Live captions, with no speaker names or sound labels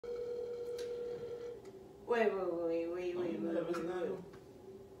Wait.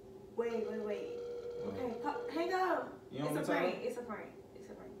 Okay, hang up. It's a prank. It's a prank.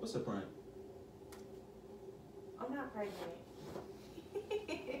 What's a prank? I'm not pregnant.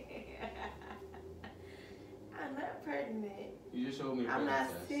 I'm not pregnant. You just showed me the I'm pregnancy not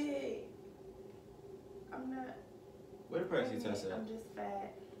test. sick. I'm not. Where the pregnancy test at? I'm just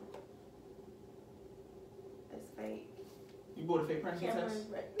fat. It's fake. You bought a fake pregnancy test?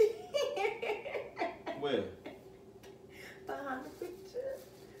 Where? Behind the picture.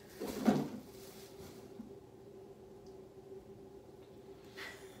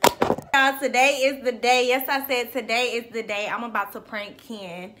 Y'all, today is the day. Yes, I said today is the day. I'm about to prank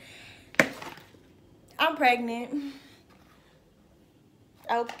Ken. I'm pregnant.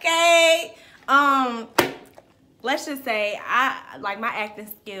 Okay. Let's just say my acting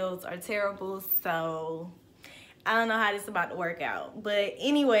skills are terrible, so I don't know how this is about to work out. But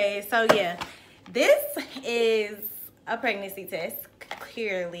anyway, so yeah, this is a pregnancy test,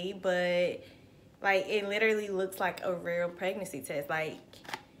 clearly, but like it literally looks like a real pregnancy test. Like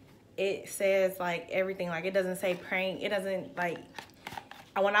it says like everything. Like it doesn't say prank. It doesn't like.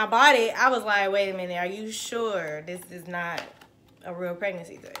 When I bought it, I was like, wait a minute, are you sure this is not a real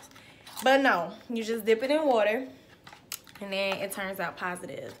pregnancy test? But no, you just dip it in water and then it turns out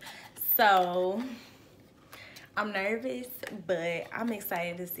positive. So I'm nervous, but I'm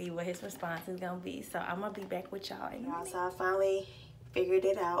excited to see what his response is gonna be. So I'm gonna be back with y'all. So I finally figured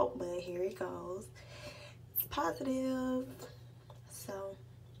it out, but here it goes. It's positive. So, all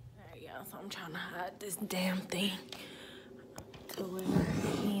right, y'all, so I'm trying to hide this damn thing to where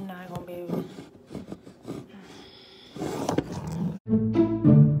he not gonna be able to.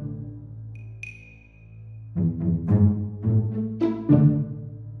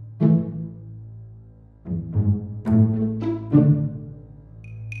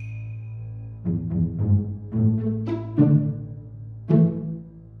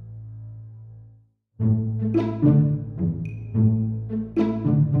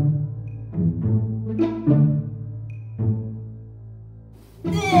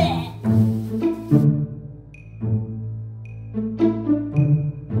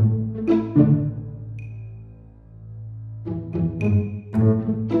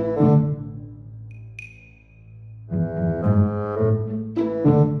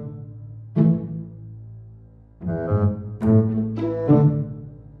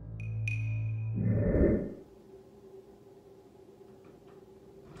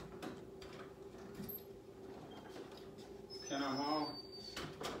 Can I home?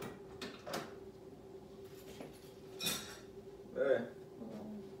 Hey.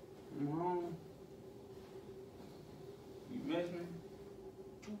 I'm home. You miss me?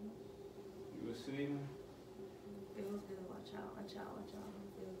 You was sleeping? Feels good. Watch out. Don't feel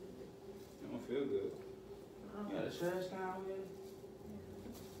good. You don't feel good. No. You got the trash down here?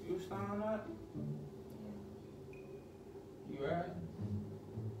 You starting up? You alright?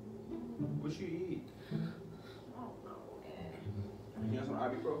 What you eat? Oh no, man. You got some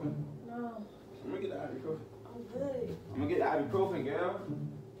ibuprofen? No, I'm gonna get the ibuprofen. I'm good. I'm gonna get the ibuprofen, girl.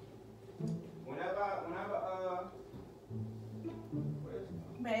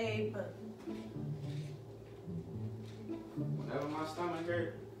 Babe. Whenever my stomach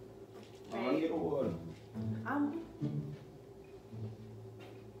hurt, I'm gonna get the water.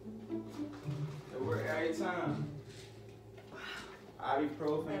 It works every time.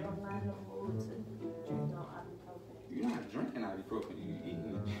 Ibuprofen. Babe, I'm not in the mood to drink no ibuprofen. You're not drinking ibuprofen, you eating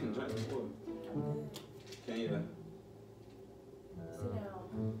it and drinking water. I'm good. Can you Sit down.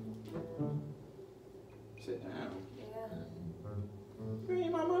 sit down? Yeah. You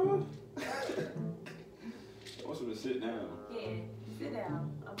ain't my mama. I want you to sit down. Yeah, sit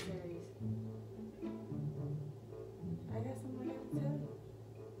down. I'm serious. I got something I got to tell you.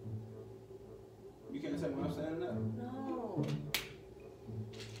 You can't tell me I'm standing up. No.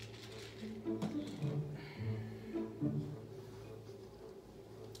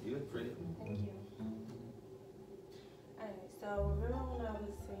 You look pretty. Thank you. Alright, so remember when I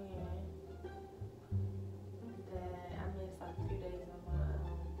was saying that I missed like a few days on my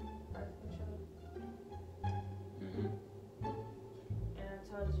birth control? And I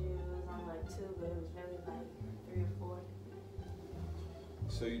told you it was on like 2, but it was really like 3 or 4.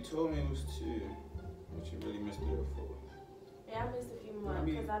 So you told me it was 2, but you really missed 3 or 4. Yeah, I missed a few months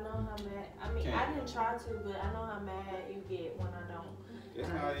because I know how mad. I mean, I didn't try to, but I know how mad you get when I don't. It's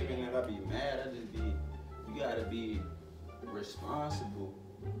not even that I be mad. I just be. You gotta be responsible.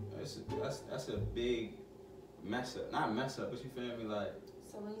 That's a big mess up. Not mess up, but you feel me? Like.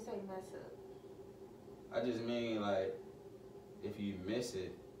 So when you say mess up, I just mean like, if you miss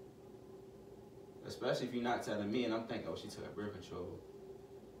it, Especially if you're not telling me, and I'm thinking, oh, she took birth control,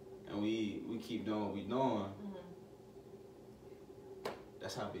 and we keep doing what we doing.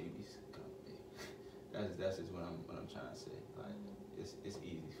 That's how babies come. That's just what I'm trying to say. Like it's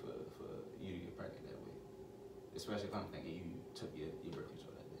easy for you to get pregnant that way, especially if I'm thinking you took your birth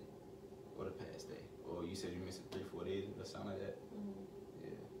control that day or the past day, or you said you missed it 3-4 days or something like that. Yeah,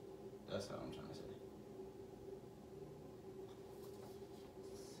 that's how I'm trying to say.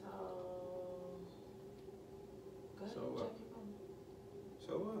 So what?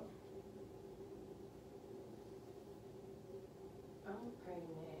 So what? I'm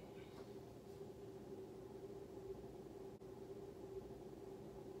pregnant.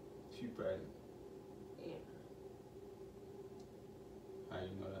 She pregnant? Yeah. How you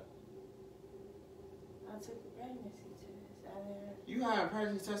know that? I took a pregnancy test. You had a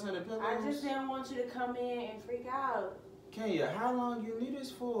pregnancy test on the pillows? I just didn't want you to come in and freak out. Kenya, how long you need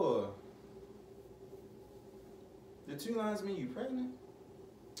this for? The 2 lines mean you pregnant?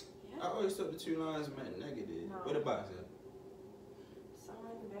 Yeah. I always thought the 2 lines meant negative. No. Where the box at?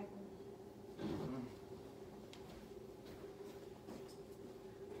 Somewhere in the back room.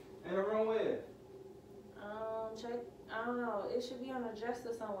 In the room where? Check. I don't know. It should be on a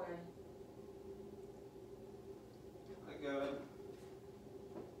dresser somewhere. I got it.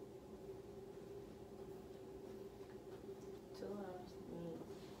 2 lines.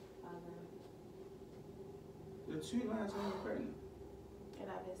 The 2 lines mean you're pregnant. And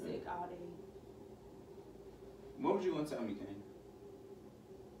I've been sick all day. What was you gonna tell me, Kenya?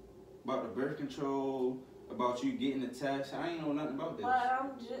 About the birth control, about you getting the test? I ain't know nothing about this. But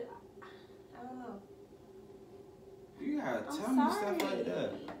I'm just, I don't know. You gotta I'm tell me stuff like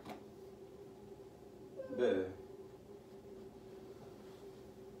that. Babe.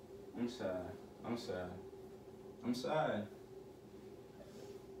 I'm sorry. I'm sorry. I'm sorry.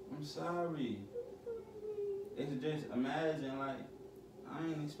 I'm sorry. It's just, imagine, like, I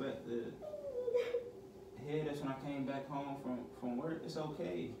ain't expect to hear this when I came back home from work. It's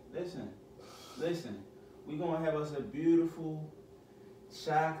okay. Listen. We gonna have us a beautiful,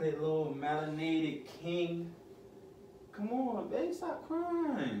 chocolate, little melanated king. Come on, babe, stop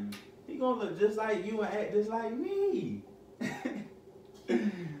crying. He gonna look just like you and act just like me.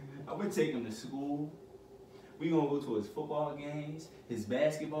 I'm gonna take him to school. We gonna go to his football games, his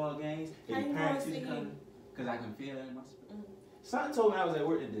basketball games. His parents is coming. Cause I can feel it in my spirit. Something told me I was at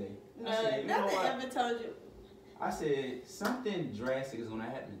work today. No, I said, nothing ever told you. I said, something drastic is gonna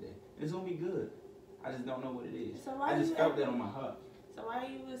happen today. And it's gonna be good. I just don't know what it is. So why I just you felt acting, that on my heart. So why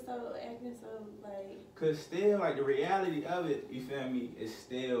you was so acting so like? Cause still, like, the reality of it, you feel me, is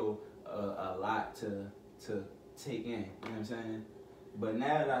still a lot to take in. You know what I'm saying? But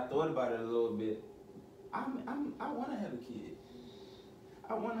now that I thought about it a little bit, I want to have a kid.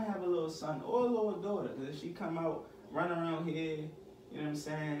 I want to have a little son or a little daughter. Because if she come out, run around here, you know what I'm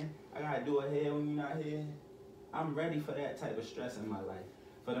saying? I got to do her hair when you're not here. I'm ready for that type of stress in my life.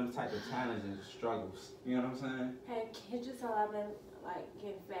 For them type of challenges and struggles. You know what I'm saying? Hey, can't you tell I've been, like,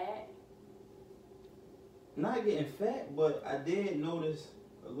 getting fat? Not getting fat, but I did notice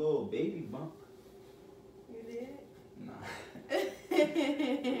a little baby bump. You did? Nah. A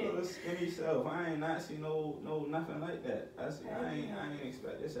little skinny self. I ain't not see no nothing like that. I ain't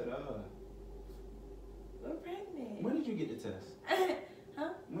expect this at all. We're pregnant. When did you get the test?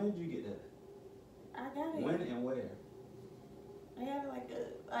 Huh? When did you get that? I got it. When and where? I got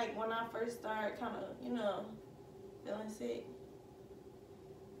it like when I first started kind of, feeling sick.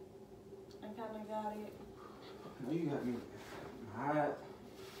 I kind of got it. No, you got me hot.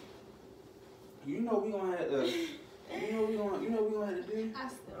 You know we gonna have to. You know we gonna have to do. I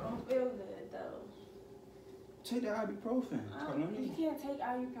still don't feel good though. Take the ibuprofen. You can't take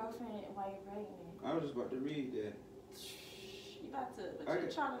ibuprofen while you're pregnant. I was just about to read that. You about to? What you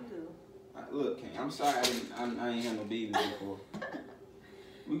trying to do? Look, King, I'm sorry I ain't had no babies before.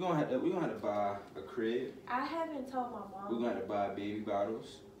 We gonna have to buy a crib. I haven't told my mom. We're gonna have to buy baby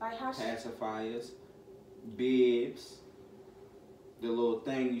bottles, like how pacifiers, bibs, the little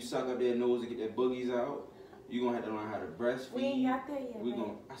thing you suck up their nose to get their boogies out. You're gonna have to learn how to breastfeed. We ain't got there yet.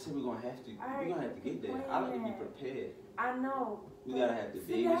 I said we're gonna have to. We're gonna have to get there. I like to be prepared. I know. We gotta have the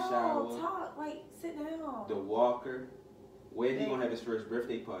baby shower. Sit down. The walker. Where he gonna have his first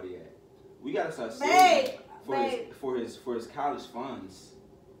birthday party at? We gotta start saving for his college funds.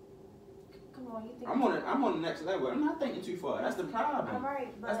 Come on, you think I'm on the next level. I'm not thinking too far. That's the problem. All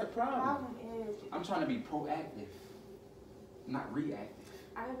right, but that's the problem. Is I'm trying to be proactive, not reactive.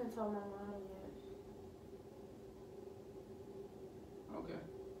 I haven't told my mom yet. Okay.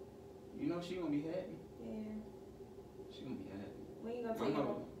 You know she gonna be happy. Yeah. She gonna be happy. When you gonna take her?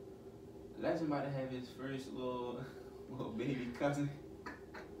 Legend about to have his first little baby cousin.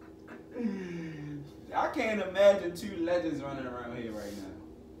 I can't imagine 2 legends running around here right now.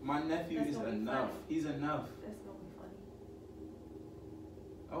 My nephew is enough. He's enough. That's gonna be funny.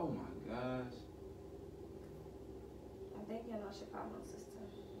 Oh my gosh. I think you know Chicago sister.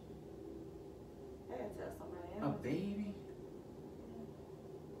 I gotta tell somebody else. A baby?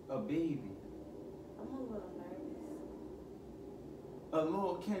 A baby. I'm a little nervous. A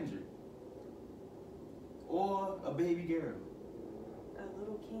little Kendrick. Or a baby girl. A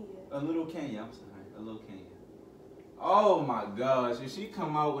little Kenya. A little Kenya, I'm sorry. A little Kenya. Oh my gosh, if she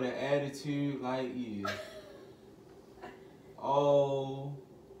come out with an attitude like you. Oh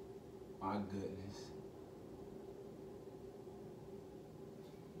my goodness.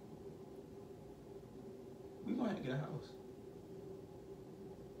 We gonna have to get a house.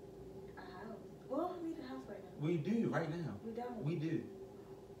 A house? We don't need a house right now. We do right now. We don't. We do.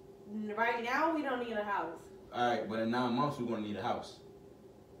 Right now, we don't need a house. Alright, but in 9 months we're gonna need a house.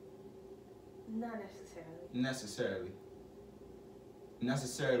 Not necessarily.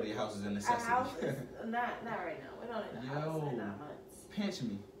 Necessarily a house is a necessity. A house is not right now. We don't need a house in 9 months. Pinch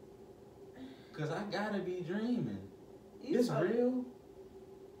me. Cause I gotta be dreaming. This real?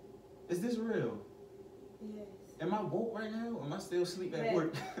 Is this real? Yes. Am I woke right now? Or am I still asleep at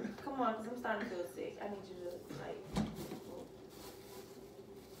work? Come on, cause I'm starting to feel sick. I need you to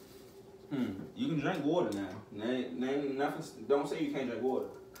You can drink water now. Name nothing. Don't say you can't drink water.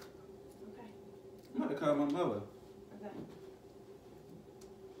 Okay. I'm about to call my mother. Okay.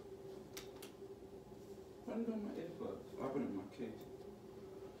 What am I doing with my AirPods? I put it in my case.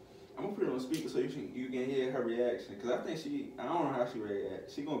 I'm gonna put it on speaker so you can hear her reaction. Cause I think I don't know how she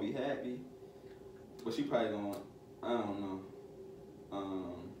reacts. She gonna be happy, but she probably gonna, I don't know.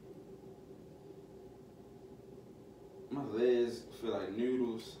 My legs feel like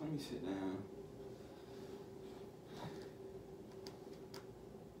noodles. Let me sit down.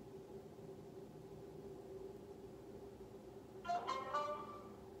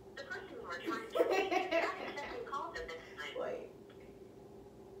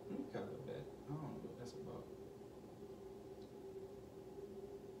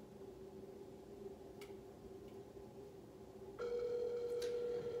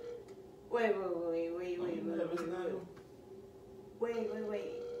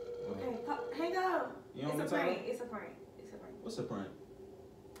 Wait. Okay, hang up. It's a prank. What's a prank?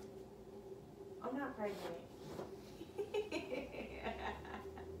 I'm not pregnant.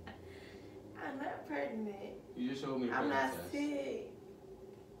 I'm not pregnant. You just showed me a I'm pregnancy not test. sick.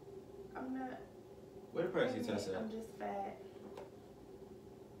 I'm not. Where the pregnancy test at? I'm just fat.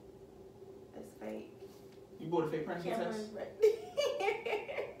 It's fake. You bought a fake pregnancy test?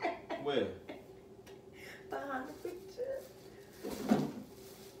 Where? Behind the picture.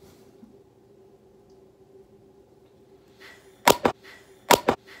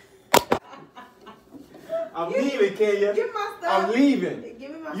 I'm leaving, Kenya. Give my stuff. I'm leaving.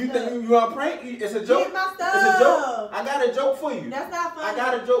 Give me my You stuff. think you want to prank? It's a joke. Get my stuff. It's a joke. I got a joke for you. That's not funny. I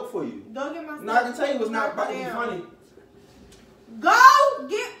got a joke for you. Go get my stuff. No, I can tell you it's not about to be funny. Go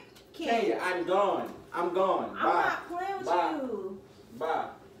get Kenya, I'm gone. I'm gone. I'm not playing with you. Bye.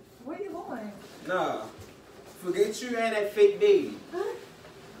 Where you going? Nah. Forget you and that fake baby.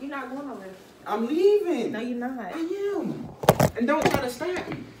 You're not going over there. I'm leaving. No, you're not. I am. And don't try to stop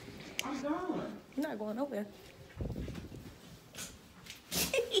me. I'm gone. You're not going over there.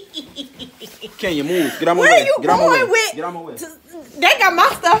 Kenya, move. Get out my way. Where are you Get out my going way. with? Get out my way. They got my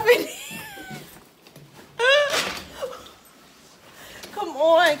stuff in there. Come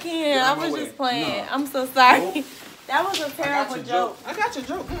on, Ken. I was just playing. No. I'm so sorry. Nope. That was a terrible joke. I got your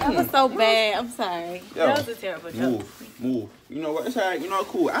joke. That was so bad. I'm sorry. Yo, that was a terrible joke. Move. You know what? It's all right. You know what?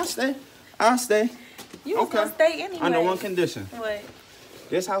 Cool. I'll stay. You was gonna stay anyway. Under one condition. What?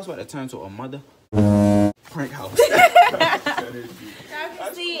 This house about to turn to a mother prank house. Y'all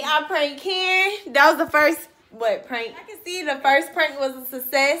can see I pranked Ken. That was the first prank. I can see the first prank was a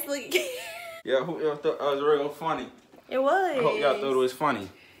success. Yeah, I hope y'all thought that was real funny. It was. I hope y'all thought it was funny.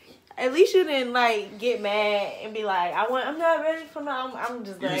 At least you didn't get mad and be like, I'm not ready for no. I'm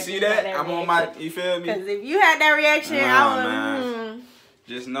just glad. You see that? I'm on my. You feel me? Because if you had that reaction, I would.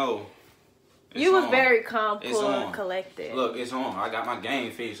 Just know. You was very calm, cool, and collected. Look, it's on. I got my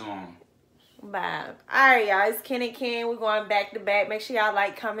game face on. Bye. All right, y'all. It's Ken and Ken. We're going back to back. Make sure y'all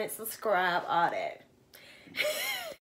like, comment, subscribe, all that.